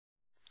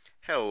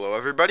Hello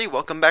everybody,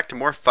 welcome back to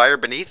more Fire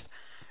Beneath,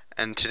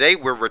 and today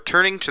we're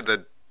returning to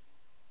the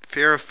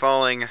Fear of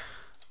Falling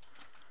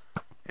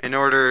in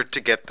order to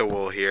get the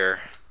wool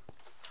here.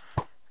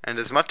 And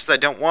as much as I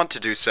don't want to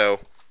do so,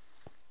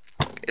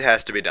 it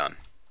has to be done.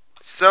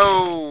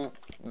 So,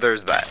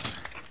 there's that.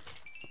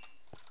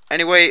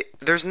 Anyway,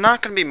 there's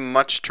not going to be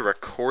much to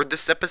record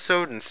this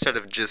episode instead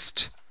of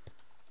just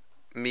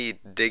me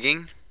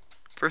digging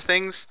for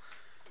things.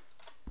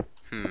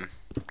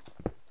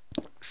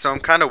 So I'm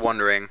kind of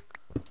wondering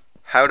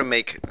how to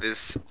make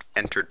this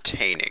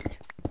entertaining.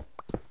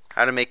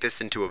 How to make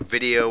this into a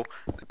video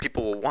that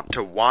people will want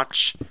to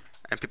watch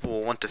and people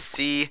will want to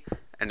see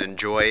and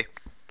enjoy.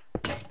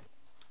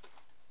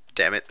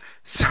 Damn it.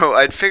 So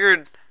I'd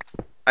figured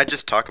I'd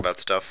just talk about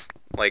stuff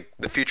like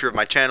the future of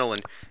my channel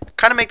and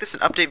kind of make this an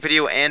update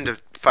video and a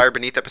Fire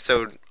Beneath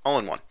episode all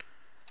in one.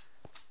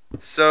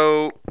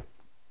 So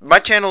my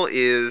channel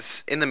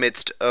is in the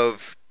midst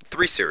of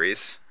 3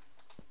 series.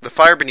 The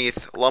Fire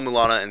Beneath, La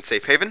Mulana, and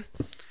Safe Haven.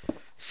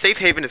 Safe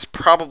Haven is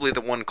probably the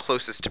one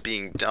closest to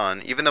being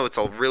done, even though it's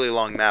a really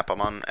long map.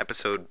 I'm on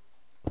episode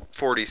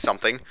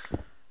 40-something,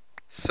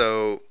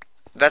 so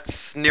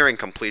that's nearing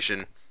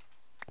completion.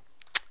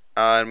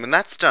 And when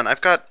that's done,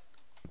 I've got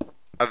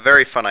a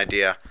very fun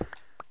idea.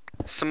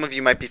 Some of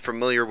you might be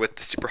familiar with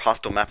the super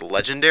hostile map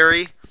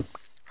Legendary.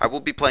 I will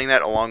be playing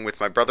that along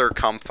with my brother,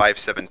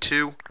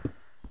 Com572,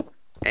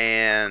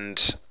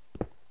 and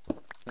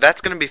that's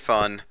going to be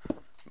fun.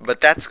 But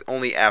that's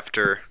only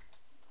after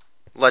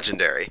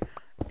Legendary.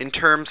 In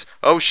terms...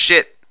 Oh,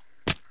 shit!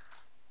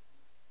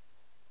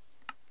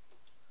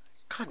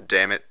 God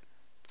damn it.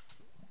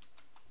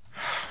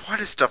 Why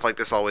does stuff like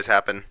this always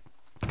happen?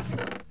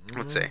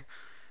 Let's see.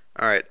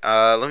 Alright,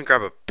 let me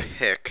grab a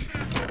pick.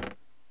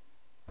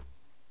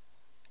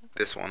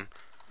 This one.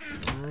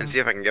 And see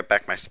if I can get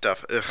back my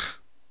stuff. Ugh.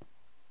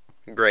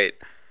 Great.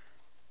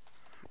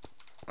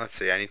 Let's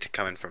see, I need to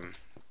come in from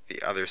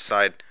the other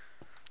side.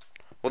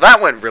 Well,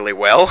 that went really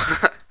well.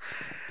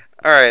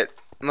 Alright,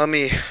 let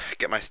me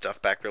get my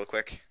stuff back real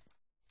quick.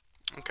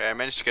 Okay, I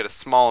managed to get a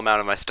small amount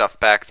of my stuff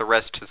back. The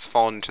rest has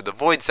fallen into the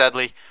void,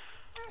 sadly.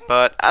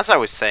 But, as I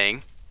was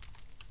saying,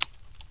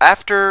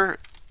 after,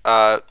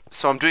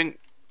 so I'm doing...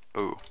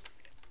 Ooh.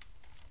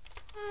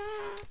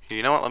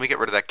 You know what? Let me get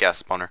rid of that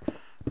gas spawner.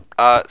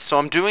 So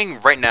I'm doing,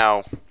 right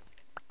now,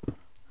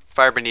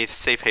 Fire Beneath,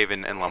 Safe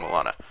Haven, and La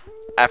Mulana.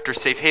 After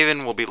Safe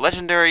Haven will be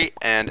Legendary,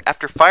 and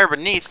after Fire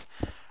Beneath,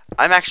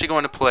 I'm actually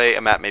going to play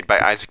a map made by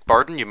Isaac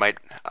Barden. You might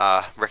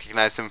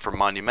recognize him from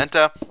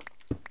Monumenta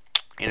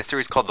in a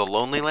series called The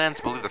Lonely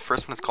Lands. I believe the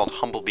first one is called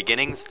Humble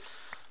Beginnings.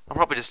 I'll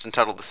probably just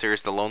entitle the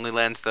series The Lonely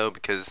Lands, though,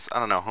 because, I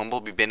don't know,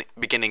 Humble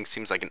Beginnings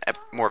seems like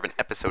more of an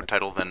episode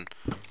title than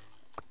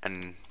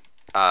an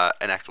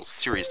actual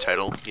series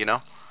title, you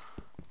know?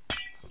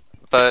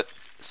 But,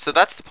 so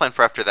that's the plan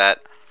for after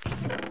that.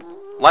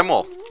 Lime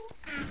wool.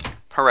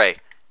 Hooray.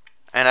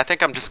 And I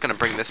think I'm just going to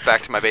bring this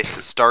back to my base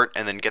to start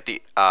and then get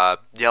the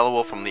yellow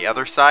wool from the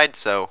other side,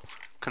 so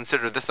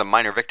consider this a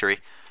minor victory.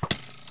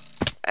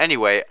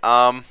 Anyway,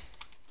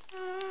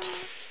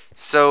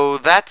 so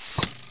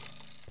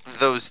that's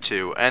those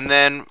two. And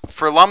then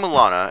for La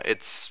Mulana,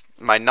 it's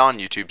my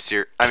non-YouTube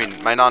series,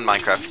 my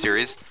non-Minecraft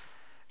series.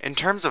 In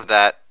terms of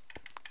that,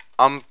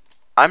 I'm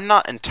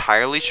not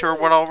entirely sure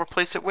what I'll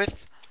replace it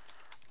with.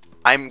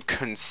 I'm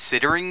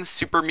considering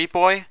Super Meat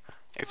Boy.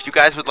 If you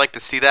guys would like to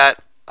see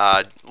that,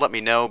 let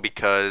me know,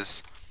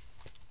 because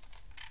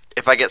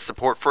if I get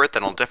support for it,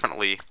 then I'll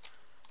definitely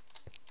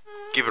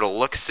give it a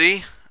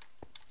look-see.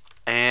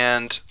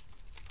 And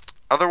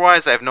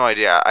otherwise, I have no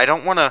idea. I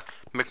don't want to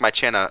make my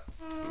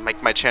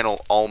channel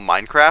all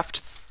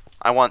Minecraft.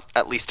 I want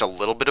at least a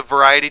little bit of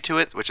variety to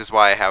it, which is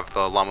why I have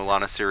the La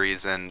Mulana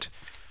series and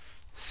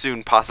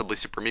soon possibly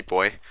Super Meat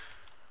Boy.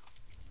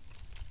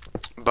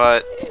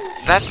 But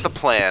that's the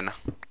plan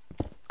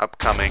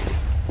upcoming.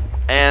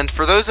 And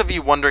for those of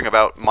you wondering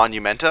about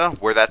Monumenta,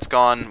 where that's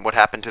gone, what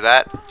happened to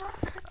that,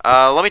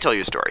 let me tell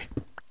you a story.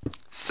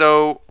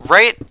 So,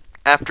 right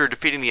after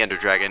defeating the Ender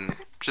Dragon,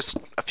 just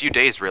a few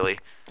days really,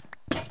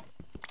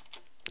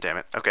 damn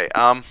it, okay,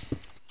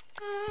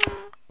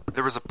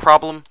 there was a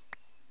problem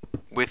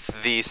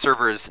with the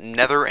server's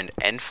Nether and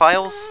End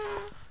files.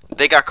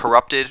 They got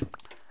corrupted,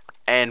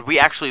 and we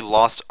actually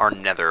lost our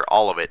Nether,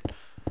 all of it,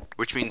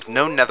 which means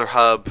no Nether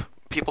hub.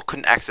 People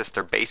couldn't access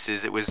their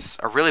bases. It was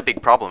a really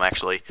big problem,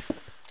 actually.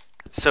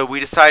 So we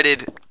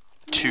decided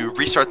to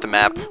restart the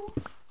map.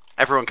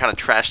 Everyone kind of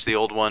trashed the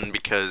old one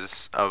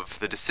because of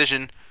the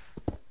decision.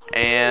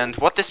 And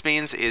what this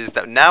means is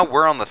that now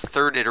we're on the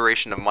 3rd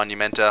iteration of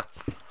Monumenta.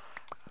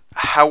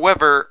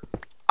 However,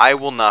 I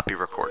will not be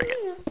recording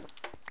it.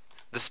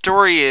 The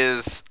story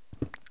is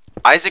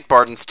Isaac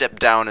Barden stepped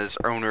down as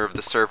owner of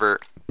the server,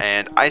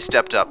 and I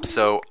stepped up.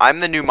 So I'm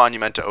the new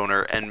Monumenta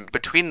owner, and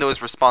between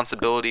those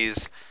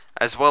responsibilities,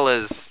 as well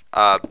as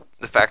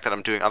the fact that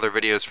I'm doing other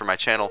videos for my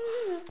channel,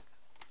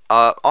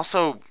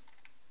 also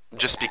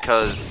just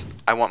because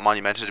I want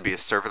Monumenta to be a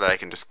server that I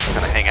can just kind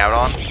of hang out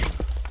on,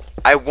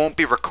 I won't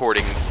be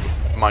recording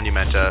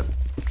Monumenta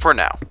for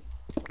now.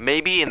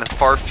 Maybe in the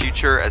far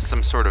future, as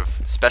some sort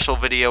of special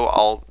video,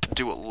 I'll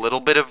do a little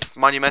bit of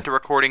Monumenta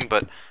recording,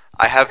 but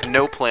I have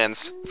no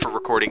plans for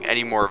recording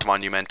any more of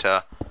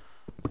Monumenta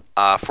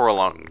for a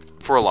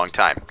long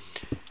time.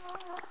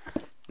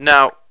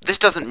 Now, this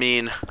doesn't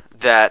mean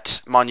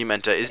that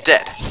Monumenta is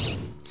dead.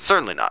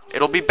 Certainly not.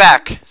 It'll be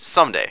back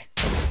someday,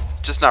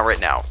 just not right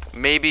now.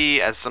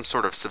 Maybe as some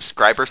sort of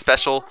subscriber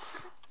special,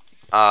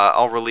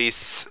 I'll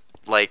release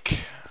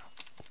like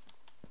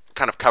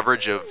kind of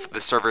coverage of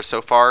the server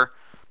so far.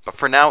 But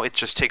for now, it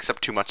just takes up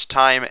too much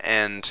time,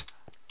 and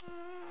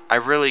I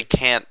really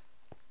can't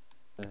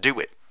do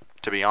it,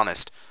 to be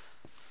honest.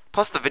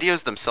 Plus, the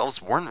videos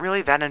themselves weren't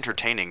really that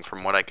entertaining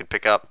from what I could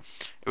pick up.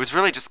 It was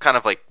really just kind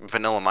of like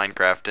vanilla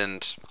Minecraft,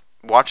 and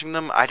watching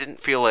them, I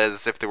didn't feel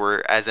as if they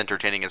were as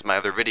entertaining as my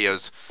other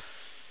videos,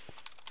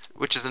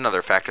 which is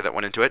another factor that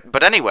went into it.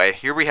 But anyway,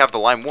 here we have the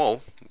lime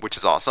wool, which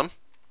is awesome.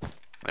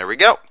 There we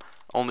go.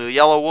 Only the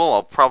yellow wool,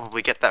 I'll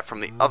probably get that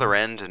from the other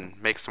end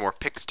and make some more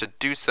picks to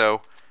do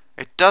so.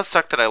 It does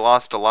suck that I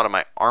lost a lot of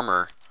my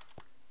armor,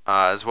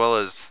 as well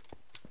as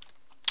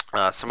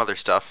some other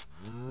stuff,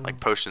 like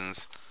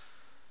potions.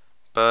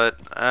 But,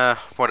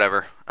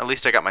 whatever. At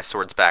least I got my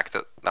swords back.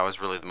 That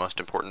was really the most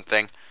important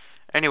thing.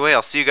 Anyway,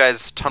 I'll see you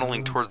guys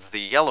tunneling towards the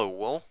yellow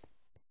wool.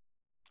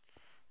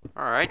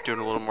 Alright, doing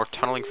a little more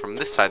tunneling from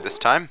this side this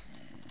time.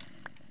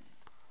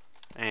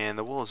 And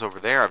the wool is over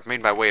there. I've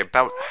made my way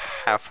about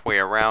halfway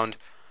around.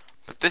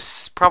 But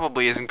this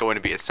probably isn't going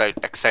to be as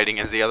exciting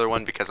as the other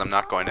one, because I'm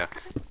not going to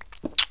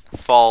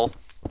fall.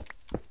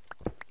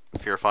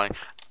 Fear of falling.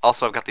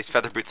 Also, I've got these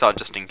feather boots on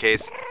just in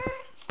case.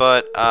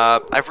 But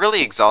I've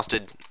really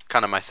exhausted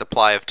kind of my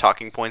supply of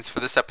talking points for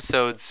this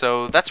episode,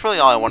 so that's really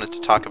all I wanted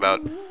to talk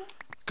about.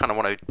 Kind of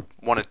what I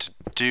wanted to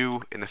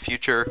do in the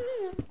future.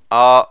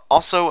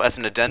 Also, as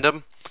an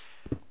addendum,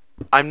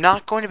 I'm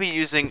not going to be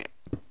using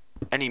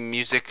any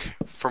music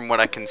from what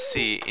I can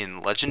see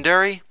in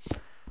Legendary,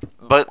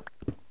 but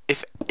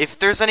if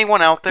there's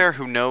anyone out there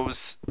who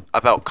knows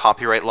about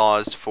copyright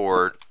laws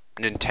for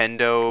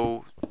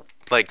Nintendo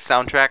like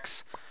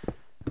soundtracks,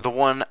 the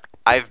one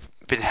I've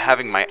been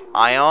having my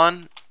eye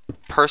on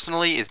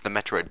personally is the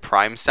Metroid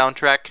Prime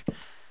soundtrack.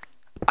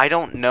 I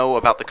don't know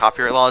about the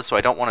copyright laws, so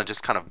I don't want to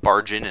just kind of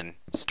barge in and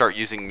start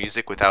using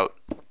music without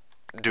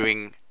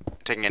taking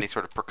any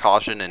sort of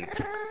precaution and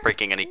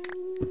breaking any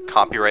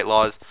copyright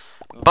laws.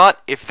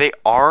 But if they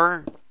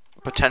are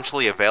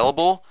potentially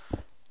available,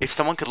 if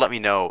someone could let me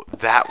know,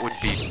 that would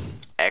be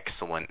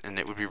excellent, and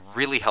it would be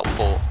really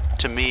helpful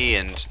to me,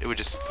 and it would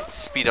just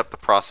speed up the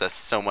process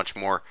so much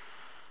more.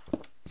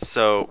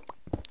 So,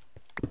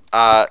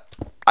 I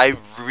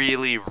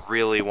really,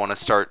 really want to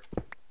start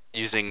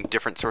using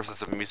different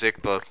sources of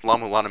music. The La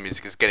Mulana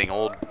music is getting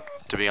old,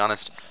 to be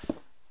honest.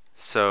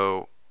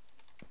 So,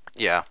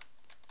 yeah.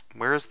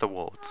 Where is the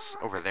wool? It's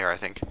over there, I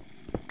think.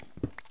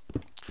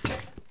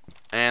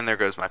 And there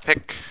goes my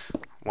pick.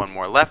 One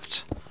more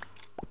left.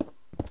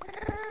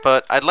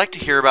 But I'd like to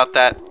hear about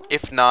that.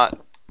 If not,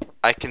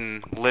 I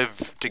can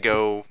live to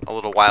go a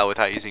little while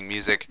without using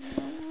music.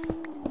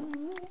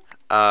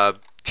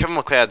 Kevin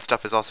MacLeod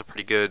stuff is also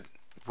pretty good.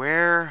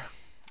 Where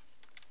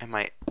am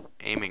I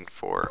aiming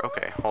for?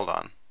 Okay, hold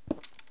on.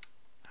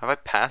 Have I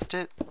passed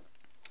it?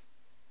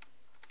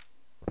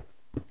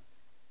 I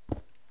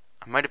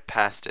might have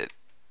passed it.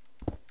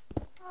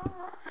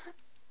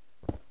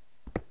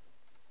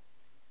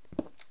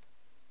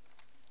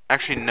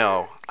 Actually,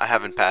 no, I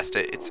haven't passed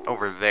it. It's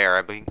over there,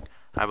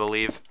 I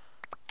believe.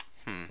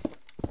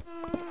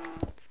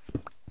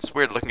 It's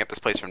weird looking at this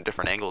place from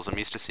different angles. I'm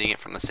used to seeing it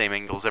from the same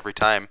angles every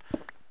time.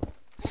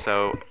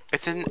 So,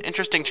 it's an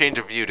interesting change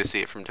of view to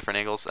see it from different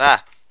angles.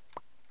 Ah!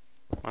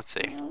 Let's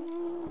see.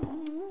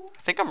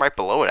 I think I'm right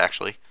below it,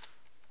 actually.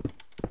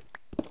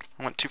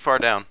 I went too far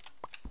down.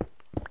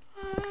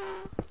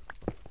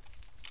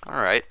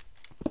 Alright.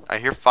 I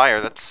hear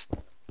fire. That's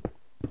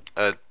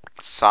a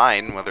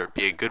sign, whether it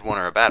be a good one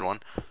or a bad one.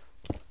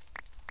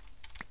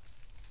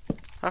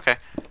 Okay.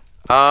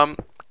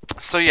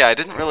 So yeah, I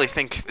didn't really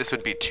think this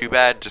would be too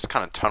bad, just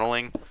kind of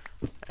tunneling.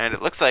 And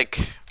it looks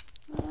like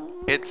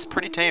it's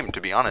pretty tame, to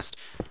be honest.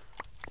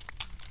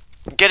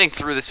 Getting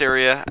through this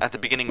area at the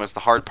beginning was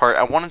the hard part.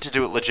 I wanted to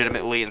do it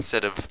legitimately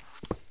instead of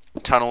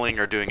tunneling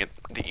or doing it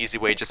the easy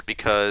way, just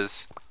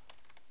because...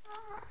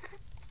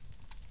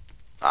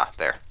 Ah,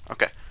 there.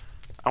 Okay.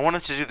 I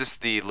wanted to do this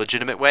the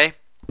legitimate way,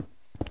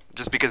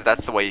 just because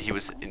that's the way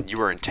you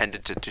were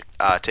intended to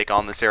take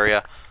on this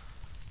area.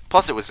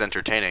 Plus, it was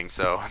entertaining,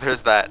 so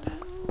there's that.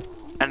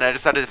 And I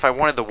decided if I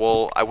wanted the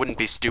wool, I wouldn't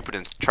be stupid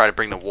and try to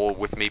bring the wool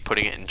with me,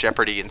 putting it in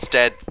jeopardy.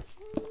 Instead,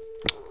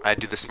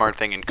 I'd do the smart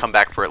thing and come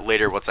back for it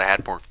later once I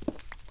had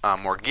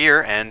more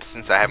gear. And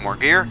since I have more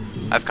gear,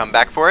 I've come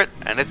back for it,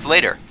 and it's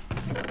later.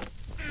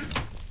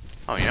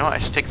 Oh, you know what? I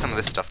should take some of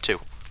this stuff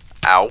too.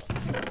 Ow.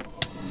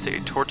 Let's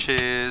see,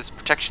 torches,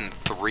 protection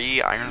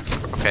 3, irons.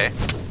 Okay.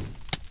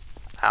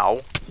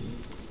 Ow.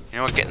 You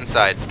know what? Get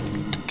inside.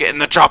 Get in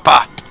the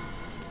chopper!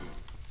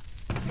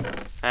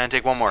 And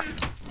take one more.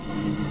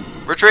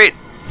 Retreat!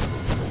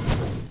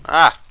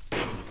 Ah!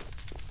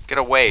 Get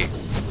away.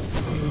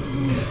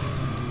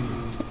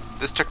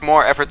 This took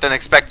more effort than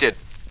expected.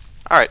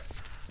 Alright.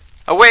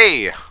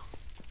 Away!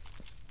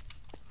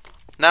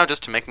 Now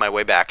just to make my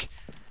way back.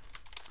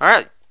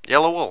 Alright,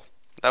 yellow wool.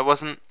 That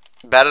wasn't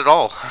bad at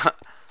all.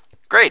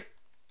 Great!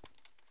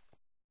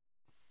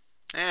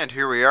 And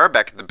here we are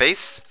back at the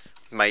base.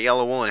 My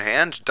yellow wool in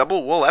hand.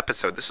 Double wool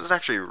episode. This is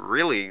actually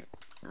really,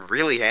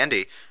 really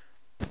handy.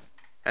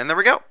 And there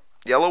we go.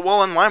 Yellow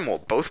wool and lime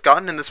wool. Both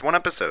gotten in this one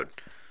episode.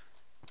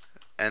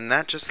 And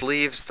that just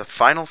leaves the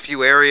final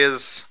few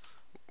areas.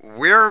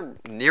 We're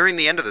nearing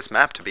the end of this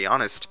map, to be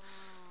honest.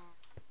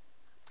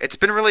 It's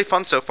been really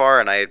fun so far,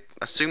 and I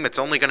assume it's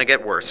only going to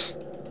get worse.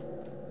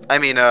 I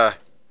mean,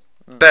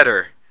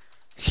 better.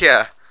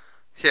 Yeah.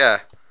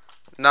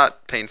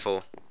 Not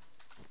painful.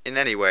 In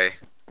any way.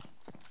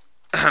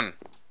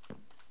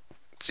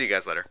 See you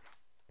guys later.